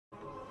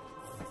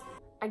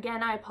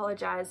Again, I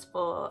apologize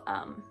for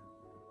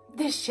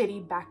this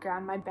shitty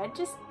background. My bed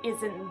just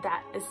isn't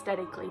that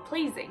aesthetically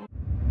pleasing.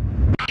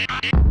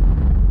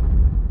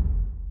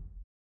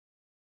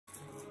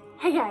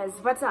 Hey guys,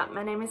 what's up?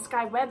 My name is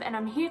Sky Webb and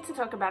I'm here to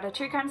talk about a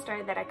true crime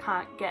story that I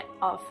can't get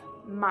off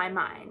my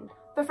mind.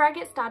 Before I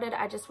get started,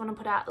 I just want to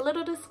put out a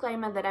little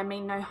disclaimer that I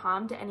mean no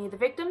harm to any of the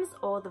victims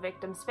or the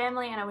victim's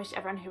family, and I wish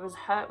everyone who was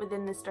hurt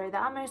within this story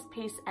the utmost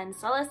peace and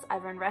solace,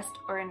 either in rest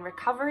or in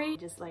recovery.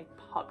 Just like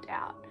popped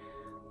out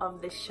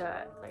of this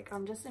shirt. Like,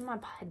 I'm just in my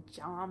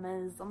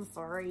pajamas, I'm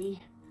sorry.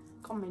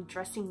 Got my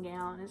dressing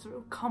gown, it's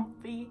real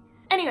comfy.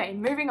 Anyway,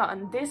 moving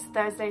on. This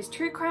Thursday's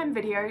true crime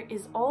video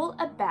is all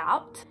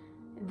about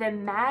the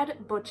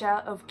Mad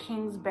Butcher of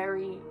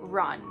Kingsbury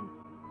Run.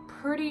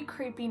 Pretty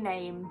creepy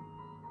name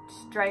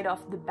straight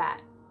off the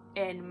bat,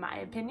 in my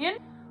opinion.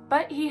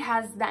 But he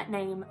has that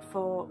name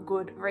for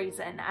good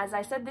reason. As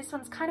I said, this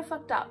one's kind of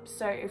fucked up,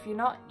 so if you're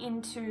not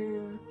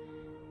into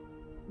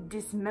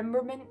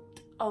dismemberment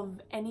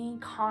of any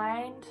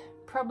kind,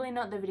 probably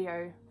not the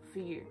video for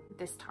you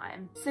this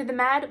time. So the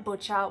Mad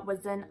Butcher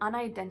was an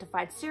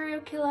unidentified serial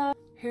killer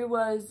who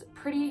was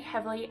pretty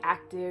heavily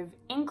active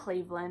in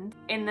Cleveland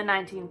in the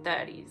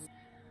 1930s.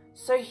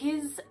 So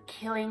his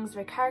killings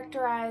were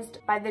characterized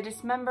by the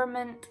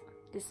dismemberment.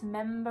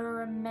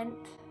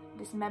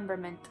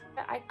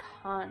 I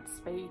can't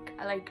speak.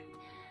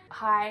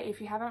 Hi, if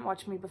you haven't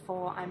watched me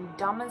before, I'm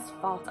dumb as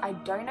fuck. I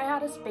don't know how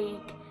to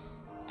speak.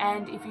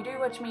 And if you do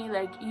watch me,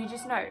 like, you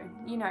just know,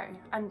 you know,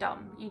 I'm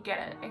dumb. You get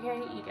it,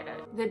 okay? You get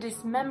it. The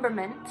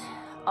dismemberment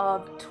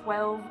of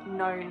 12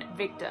 known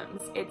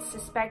victims. It's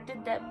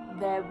suspected that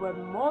there were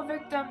more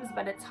victims,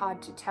 but it's hard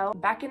to tell.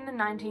 Back in the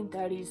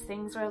 1930s,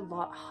 things were a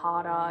lot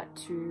harder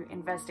to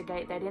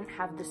investigate. They didn't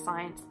have the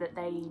science that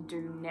they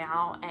do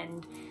now,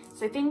 and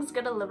so things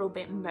get a little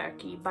bit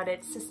murky, but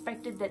it's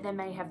suspected that there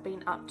may have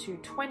been up to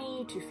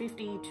 20 to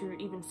 50 to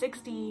even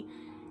 60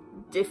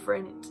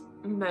 different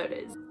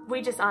murders.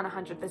 We just aren't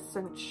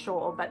 100%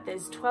 sure, but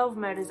there's 12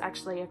 murders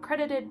actually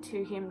accredited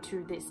to him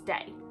to this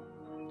day.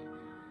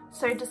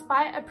 So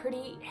despite a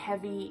pretty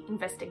heavy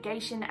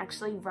investigation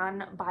actually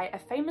run by a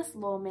famous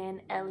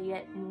lawman,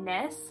 Eliot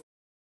Ness,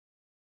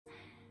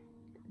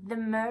 the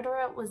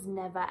murderer was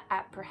never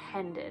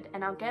apprehended,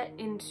 and I'll get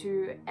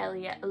into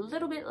Eliot a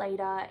little bit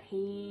later.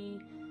 He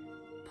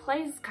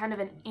plays kind of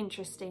an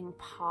interesting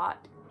part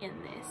in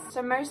this.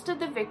 So most of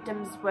the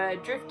victims were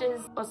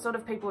drifters, or sort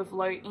of people with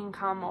low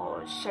income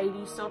or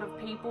shady sort of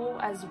people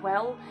as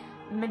well.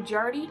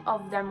 Majority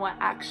of them were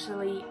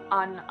actually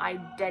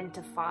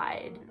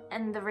unidentified,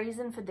 and the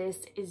reason for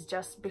this is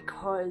just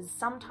because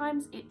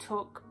sometimes it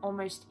took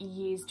almost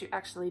years to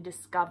actually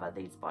discover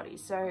these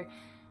bodies. So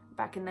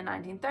back in the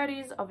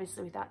 1930s,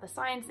 obviously without the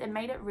science, it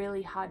made it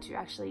really hard to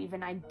actually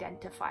even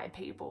identify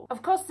people.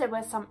 Of course, there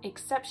were some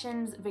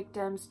exceptions.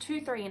 Victims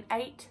 2, 3, and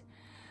 8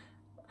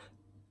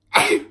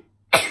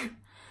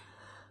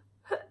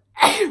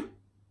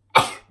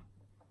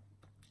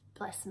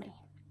 bless me.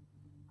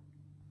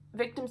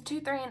 Victims 2,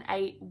 3, and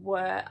 8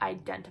 were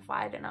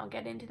identified, and I'll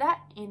get into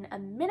that in a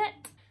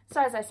minute.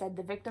 So as I said,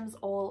 the victims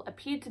all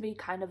appeared to be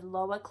kind of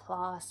lower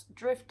class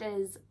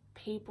drifters,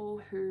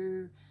 people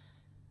who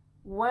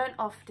weren't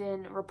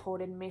often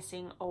reported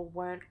missing or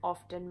weren't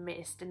often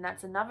missed, and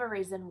that's another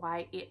reason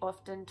why it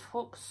often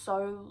took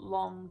so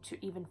long to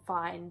even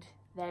find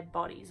their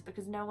bodies,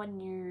 because no one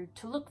knew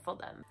to look for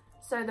them.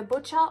 So the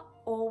butcher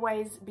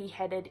always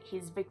beheaded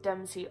his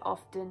victims. He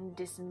often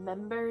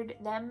dismembered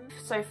them.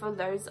 So for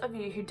those of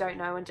you who don't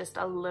know and just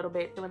a little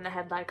bit in the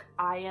head like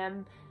I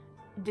am,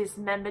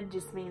 dismembered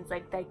just means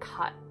like they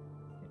cut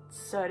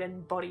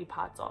certain body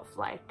parts off.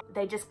 Like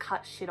they just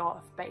cut shit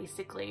off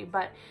basically.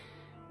 But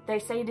they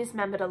say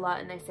dismembered a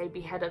lot and they say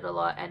beheaded a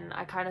lot, and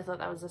I kind of thought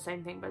that was the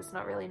same thing, but it's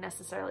not really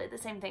necessarily the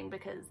same thing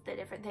because they're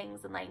different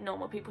things, and like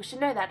normal people should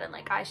know that, and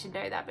like I should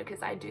know that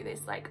because I do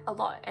this like a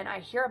lot and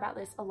I hear about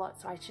this a lot,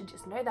 so I should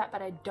just know that,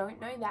 but I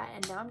don't know that.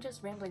 And now I'm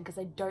just rambling because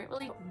I don't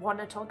really want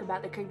to talk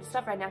about the creepy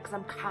stuff right now because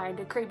I'm kind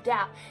of creeped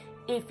out,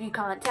 if you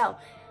can't tell.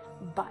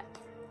 But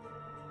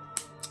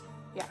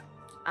yeah,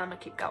 I'm gonna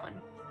keep going.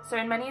 So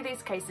in many of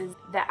these cases,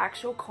 the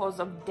actual cause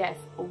of death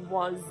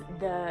was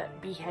the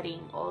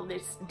beheading or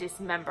this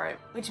dismemberment,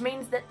 which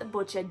means that the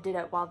butcher did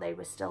it while they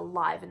were still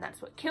alive, and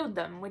that's what killed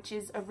them, which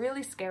is a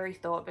really scary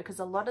thought because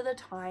a lot of the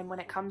time when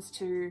it comes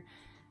to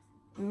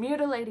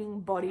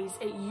mutilating bodies,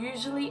 it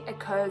usually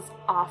occurs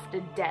after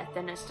death,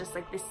 and it's just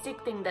like this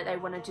sick thing that they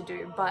wanted to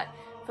do. But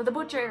for the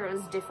butcher, it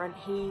was different.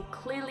 He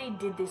clearly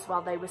did this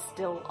while they were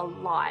still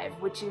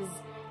alive, which is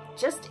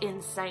just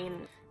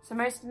insane. So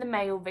most of the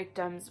male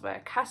victims were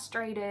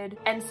castrated,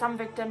 and some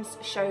victims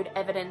showed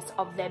evidence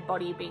of their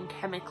body being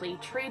chemically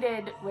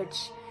treated,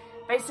 which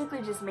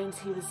basically just means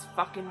he was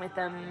fucking with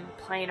them,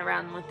 playing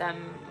around with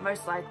them,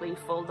 most likely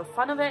for the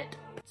fun of it.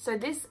 So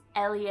this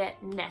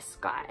Eliot Ness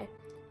guy,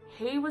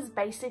 he was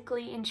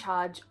basically in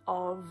charge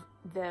of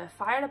the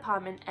fire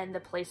department and the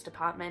police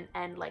department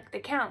and like the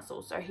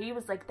council. So he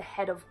was like the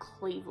head of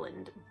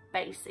Cleveland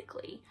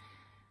basically.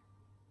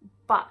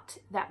 But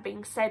that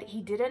being said,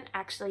 he didn't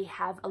actually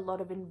have a lot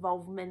of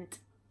involvement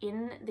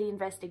in the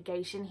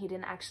investigation, he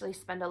didn't actually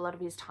spend a lot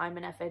of his time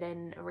and effort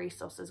and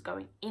resources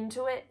going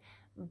into it,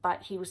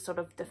 but he was sort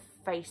of the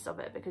face of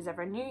it because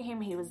everyone knew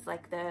him. He was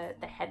like the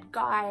head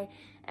guy,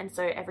 and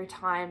so every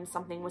time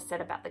something was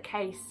said about the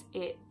case,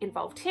 it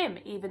involved him,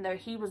 even though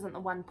he wasn't the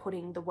one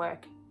putting the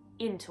work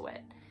into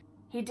it.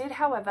 He did,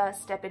 however,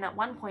 step in at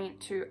one point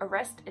to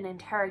arrest and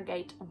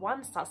interrogate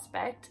one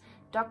suspect,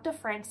 Dr.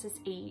 Francis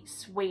E.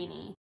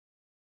 Sweeney.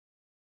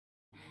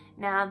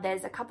 Now,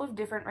 there's a couple of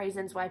different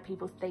reasons why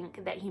people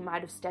think that he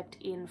might have stepped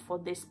in for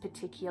this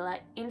particular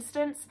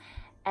instance,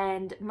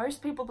 and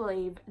most people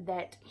believe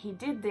that he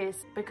did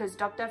this because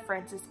Dr.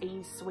 Francis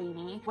E.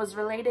 Sweeney was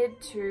related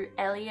to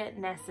Eliot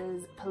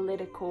Ness's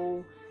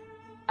political,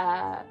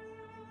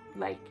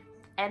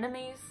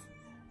 enemies.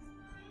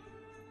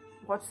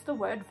 What's the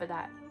word for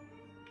that?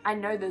 I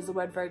know there's a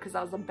word for it because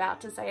I was about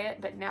to say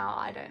it, but now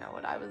I don't know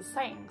what I was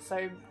saying.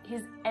 So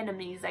his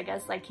enemies, I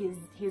guess, like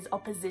his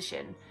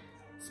opposition.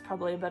 It's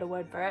probably a better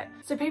word for it.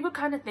 So people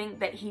kind of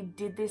think that he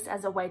did this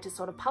as a way to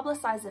sort of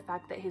publicize the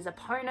fact that his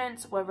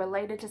opponents were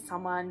related to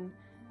someone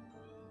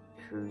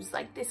who's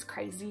like this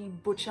crazy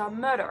butcher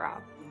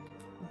murderer,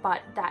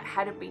 but that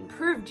hadn't been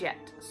proved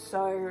yet.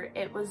 So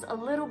it was a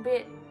little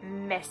bit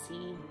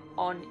messy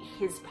on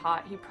his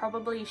part. He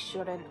probably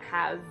shouldn't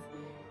have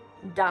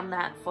done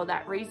that for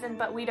that reason,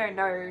 but we don't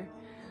know.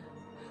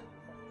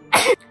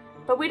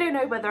 But we don't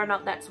know whether or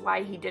not that's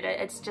why he did it.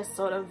 It's just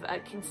sort of a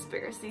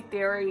conspiracy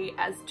theory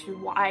as to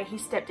why he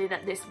stepped in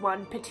at this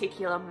one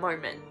particular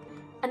moment.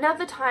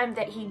 Another time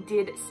that he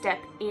did step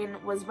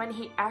in was when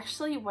he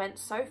actually went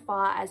so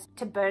far as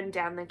to burn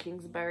down the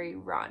Kingsbury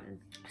run.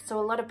 So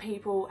a lot of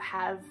people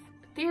have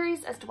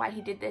theories as to why he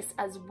did this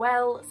as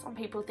well. Some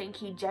people think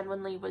he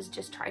genuinely was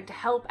just trying to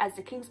help, as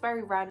the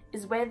Kingsbury run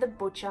is where the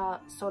butcher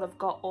sort of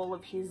got all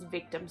of his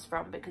victims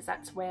from, because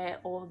that's where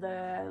all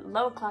the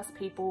lower class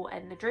people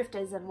and the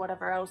drifters and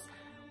whatever else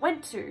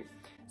went to.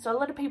 So a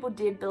lot of people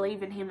did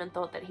believe in him and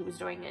thought that he was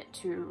doing it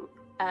to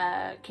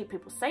keep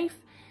people safe.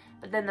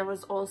 But then there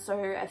was also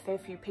a fair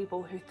few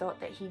people who thought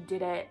that he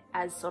did it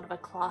as sort of a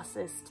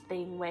classist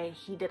thing, where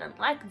he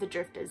didn't like the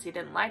drifters, he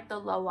didn't like the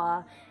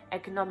lower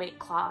economic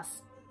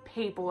class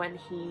people, and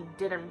he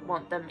didn't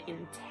want them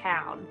in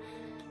town.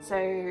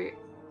 So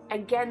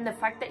again, the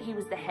fact that he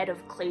was the head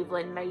of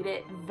Cleveland made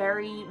it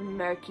very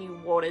murky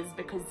waters,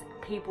 because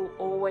people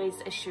always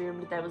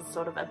assumed there was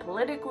sort of a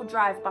political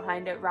drive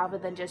behind it rather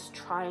than just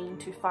trying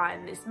to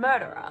find this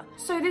murderer.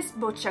 So this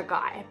butcher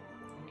guy,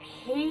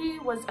 he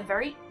was a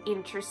very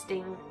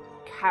interesting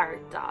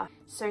character.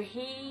 So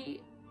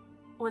he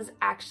was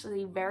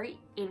actually very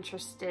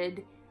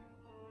interested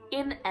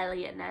in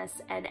Eliot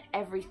Ness and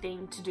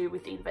everything to do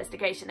with the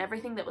investigation,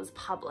 everything that was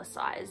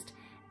publicized.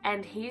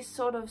 And he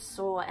sort of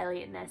saw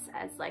Eliot Ness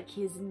as like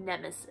his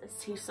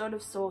nemesis. He sort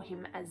of saw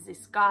him as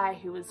this guy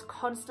who was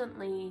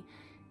constantly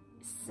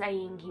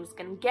saying he was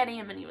going to get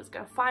him and he was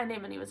going to find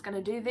him and he was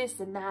going to do this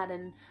and that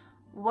and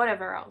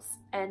whatever else.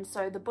 And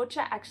so the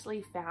butcher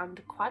actually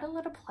found quite a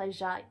lot of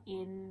pleasure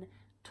in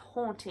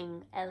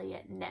taunting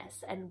Eliot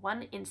Ness, and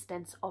one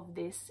instance of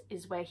this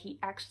is where he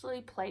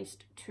actually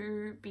placed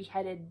two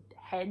beheaded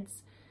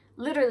heads,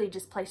 literally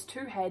just placed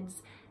two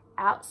heads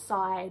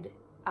outside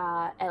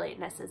Eliot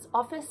Ness's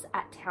office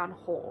at town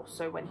hall.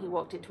 So when he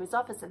walked into his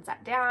office and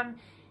sat down,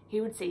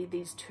 he would see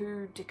these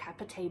two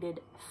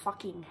decapitated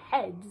fucking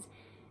heads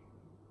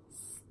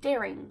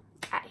staring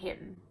at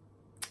him,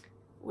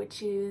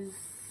 which is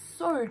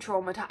so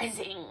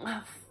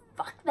traumatizing.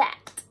 Fuck that.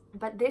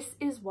 But this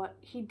is what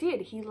he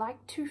did. He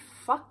liked to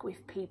fuck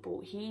with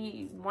people.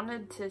 He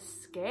wanted to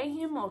scare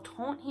him or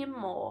taunt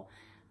him, or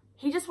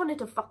he just wanted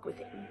to fuck with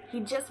him.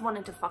 He just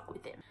wanted to fuck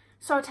with him.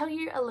 So I'll tell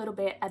you a little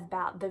bit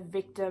about the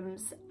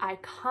victims. I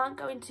can't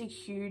go into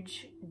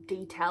huge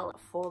detail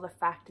for the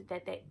fact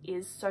that there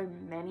is so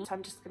many. So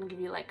I'm just going to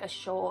give you like a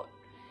short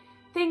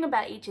thing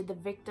about each of the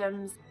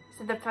victims.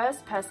 So the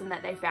first person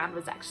that they found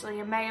was actually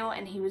a male,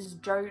 and he was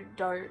John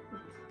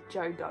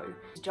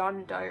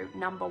Doe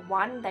number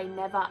 1. They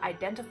never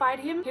identified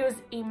him. He was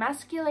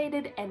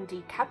emasculated and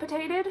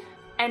decapitated,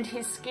 and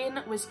his skin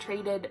was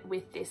treated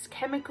with this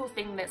chemical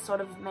thing that sort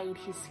of made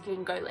his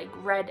skin go like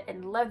red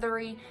and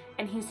leathery,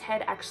 and his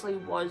head actually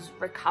was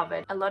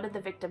recovered. A lot of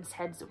the victims'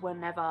 heads were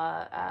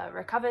never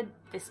recovered.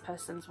 This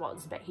person's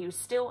was, but he was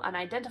still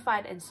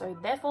unidentified, and so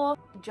therefore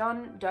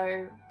John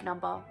Doe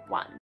number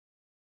 1.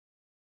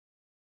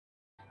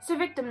 So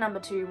victim number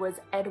 2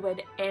 was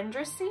Edward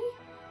Andrassy,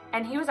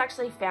 and he was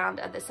actually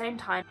found at the same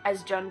time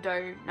as John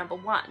Doe number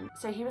 1.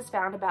 So he was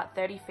found about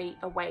 30 feet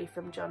away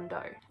from John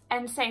Doe.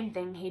 And same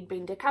thing, he'd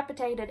been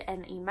decapitated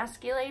and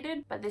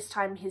emasculated, but this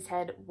time his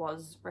head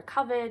was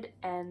recovered,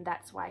 and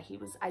that's why he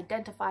was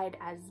identified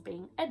as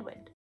being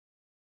Edward.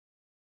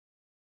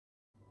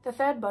 The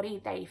third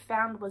body they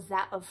found was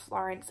that of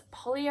Florence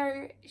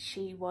Polio.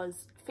 She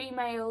was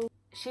female.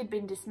 She'd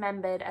been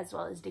dismembered as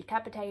well as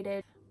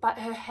decapitated, but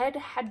her head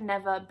had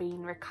never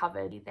been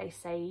recovered. They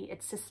say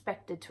it's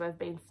suspected to have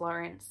been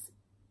Florence,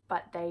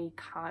 but they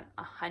can't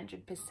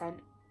 100%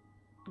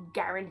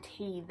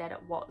 guarantee that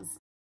it was.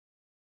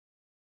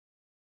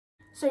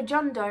 So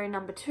John Doe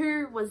number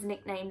 2 was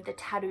nicknamed the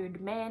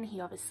Tattooed Man. He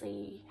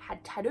obviously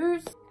had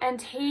tattoos,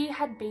 and he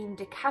had been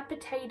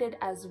decapitated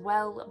as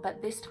well,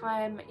 but this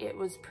time it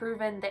was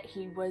proven that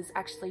he was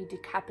actually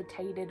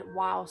decapitated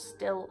while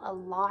still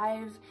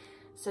alive,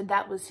 so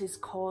that was his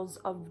cause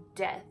of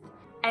death.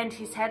 And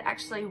his head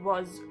actually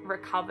was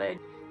recovered,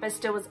 but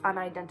still was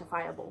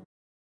unidentifiable.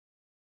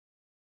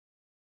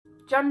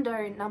 John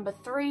Doe number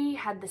 3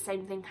 had the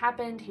same thing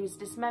happen. He was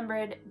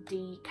dismembered,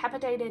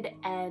 decapitated,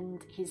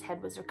 and his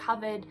head was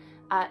recovered.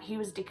 He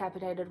was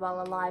decapitated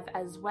while alive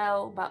as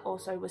well, but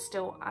also was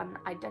still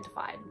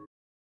unidentified.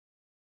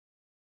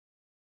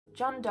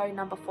 John Doe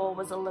number 4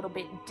 was a little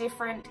bit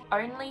different.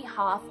 Only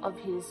half of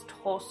his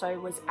torso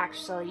was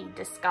actually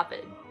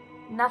discovered.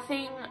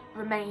 Nothing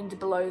remained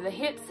below the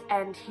hips,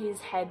 and his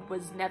head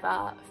was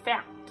never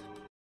found.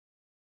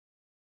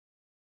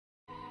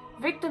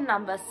 Victim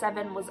number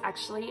 7 was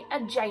actually a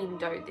Jane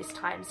Doe this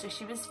time, so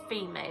she was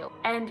female,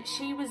 and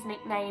she was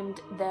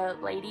nicknamed the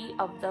Lady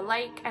of the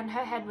Lake, and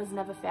her head was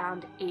never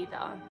found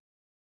either.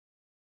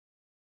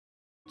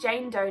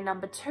 Jane Doe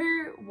number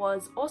 2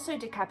 was also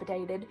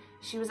decapitated.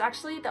 She was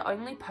actually the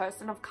only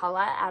person of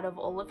colour out of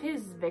all of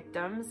his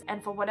victims,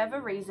 and for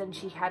whatever reason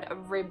she had a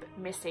rib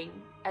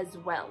missing as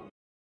well.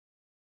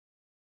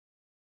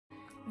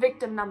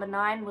 Victim number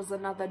 9 was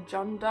another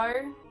John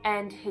Doe,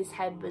 and his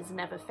head was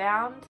never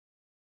found.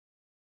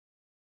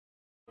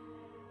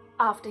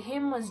 After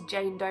him was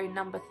Jane Doe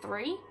number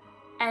 3,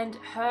 and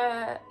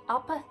her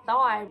upper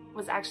thigh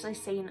was actually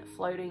seen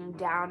floating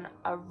down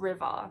a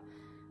river,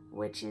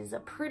 which is a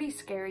pretty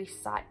scary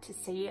sight to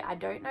see. I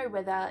don't know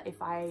whether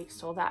if I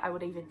saw that I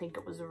would even think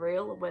it was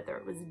real, or whether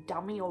it was a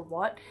dummy or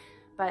what,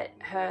 but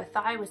her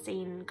thigh was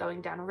seen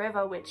going down a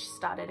river, which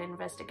started an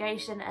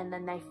investigation, and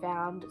then they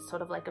found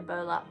sort of like a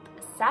burlap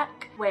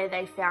sack where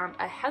they found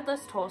a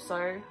headless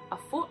torso, a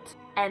foot,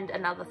 and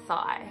another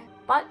thigh.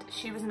 But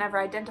she was never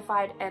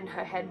identified and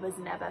her head was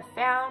never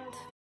found.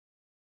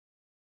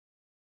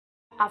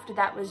 After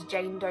that was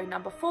Jane Doe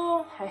number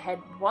 4. Her head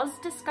was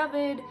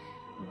discovered,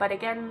 but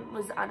again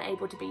was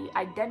unable to be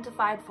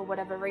identified for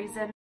whatever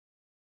reason.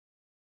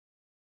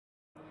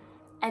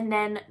 And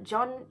then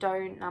John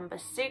Doe number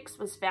 6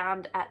 was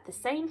found at the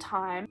same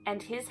time,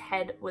 and his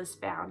head was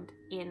found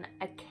in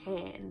a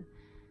can.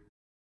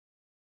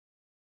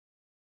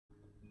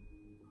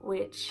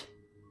 Which,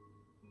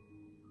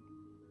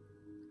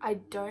 I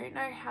don't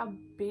know how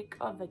big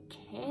of a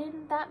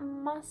can that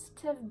must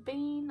have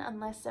been,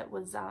 unless it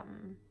was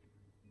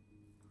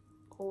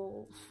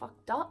all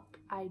fucked up.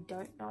 I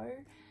don't know,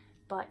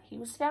 but he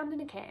was found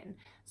in a can.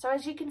 So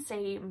as you can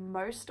see,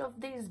 most of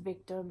these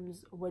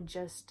victims were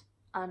just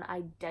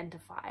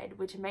unidentified,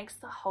 which makes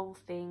the whole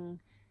thing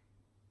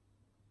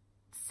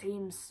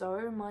seem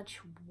so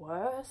much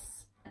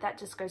worse. That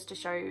just goes to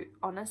show,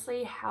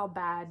 honestly, how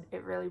bad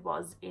it really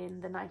was in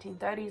the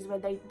 1930s, where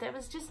there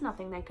was just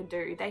nothing they could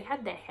do. They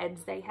had their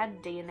heads, they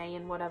had DNA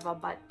and whatever,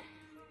 but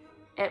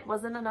it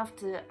wasn't enough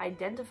to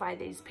identify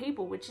these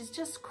people, which is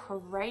just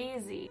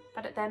crazy.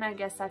 But then I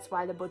guess that's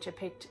why the butcher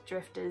picked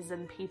drifters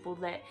and people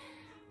that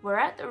were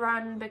at the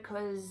run,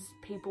 because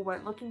people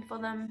weren't looking for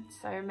them,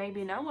 so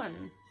maybe no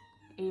one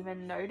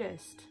even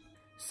noticed.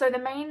 So the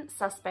main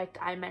suspect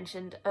I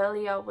mentioned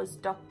earlier was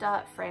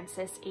Dr.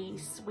 Francis E.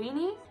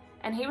 Sweeney,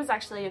 and he was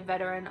actually a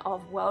veteran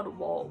of World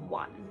War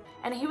I.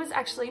 And he was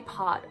actually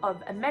part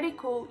of a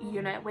medical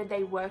unit where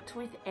they worked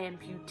with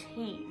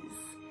amputees.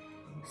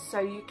 So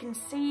you can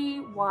see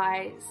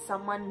why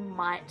someone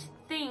might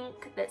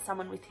think that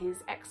someone with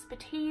his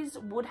expertise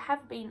would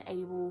have been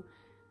able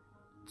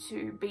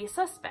to be a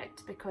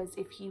suspect, because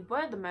if he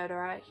were the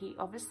murderer, he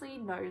obviously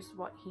knows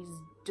what he's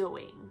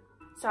doing.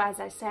 So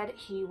as I said,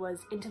 he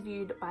was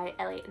interviewed by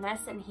Eliot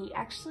Ness, and he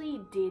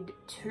actually did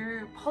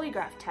 2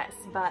 polygraph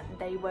tests, but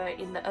they were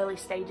in the early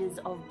stages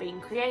of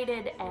being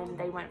created and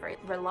they weren't very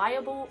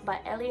reliable,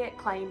 but Eliot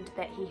claimed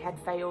that he had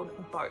failed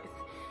both,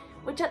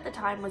 which at the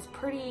time was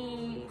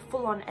pretty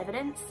full-on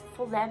evidence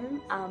for them,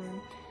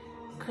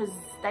 because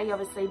they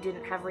obviously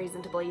didn't have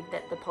reason to believe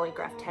that the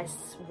polygraph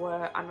tests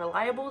were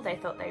unreliable. They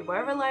thought they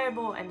were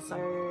reliable, and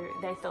so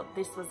they thought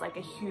this was like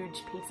a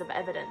huge piece of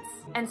evidence.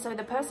 And so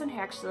the person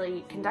who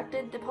actually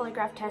conducted the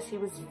polygraph test, he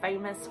was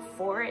famous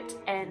for it,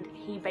 and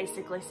he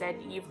basically said,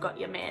 "You've got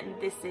your man,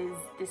 this is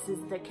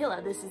the killer,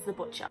 this is the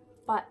butcher."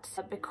 But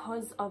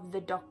because of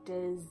the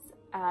doctor's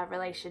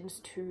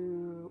relations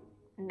to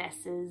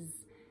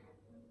Ness's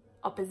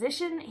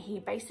opposition, he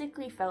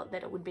basically felt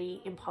that it would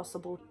be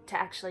impossible to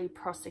actually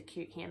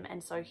prosecute him,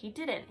 and so he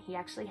didn't. He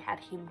actually had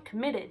him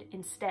committed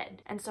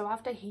instead. And so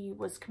after he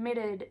was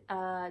committed,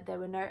 there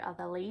were no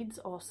other leads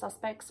or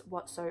suspects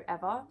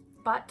whatsoever.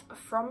 But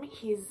from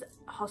his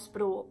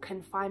hospital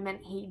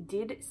confinement, he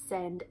did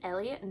send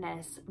Eliot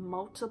Ness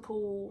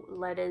multiple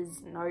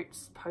letters,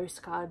 notes,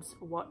 postcards,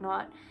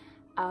 whatnot,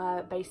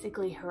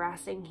 basically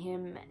harassing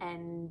him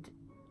and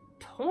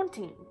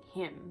taunting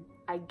him,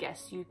 I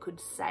guess you could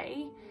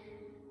say.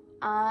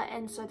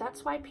 And so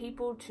that's why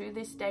people to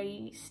this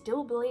day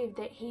still believe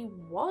that he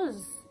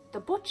was the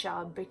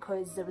butcher,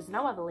 because there was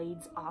no other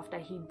leads after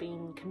he'd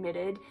been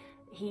committed.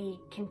 he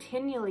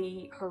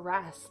continually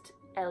harassed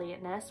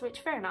Elliot Ness, which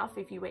fair enough,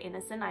 if you were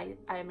innocent.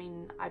 I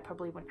mean, I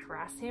probably wouldn't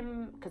harass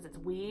him because it's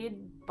weird,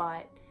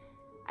 but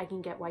I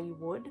can get why you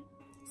would.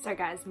 So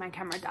guys, my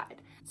camera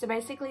died. So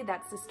basically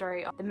that's the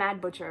story of the Mad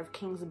Butcher of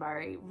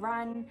Kingsbury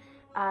Run.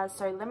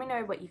 So let me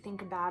know what you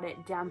think about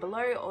it down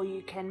below, or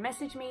you can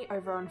message me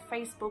over on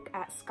Facebook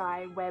at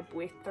skyweb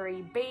with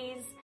 3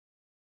 Bs.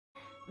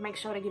 Make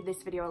sure to give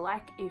this video a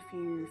like if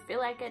you feel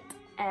like it,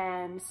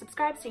 and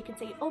subscribe so you can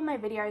see all my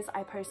videos.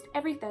 I post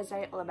every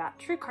Thursday all about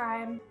true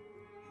crime.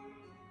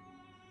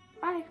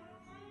 Bye!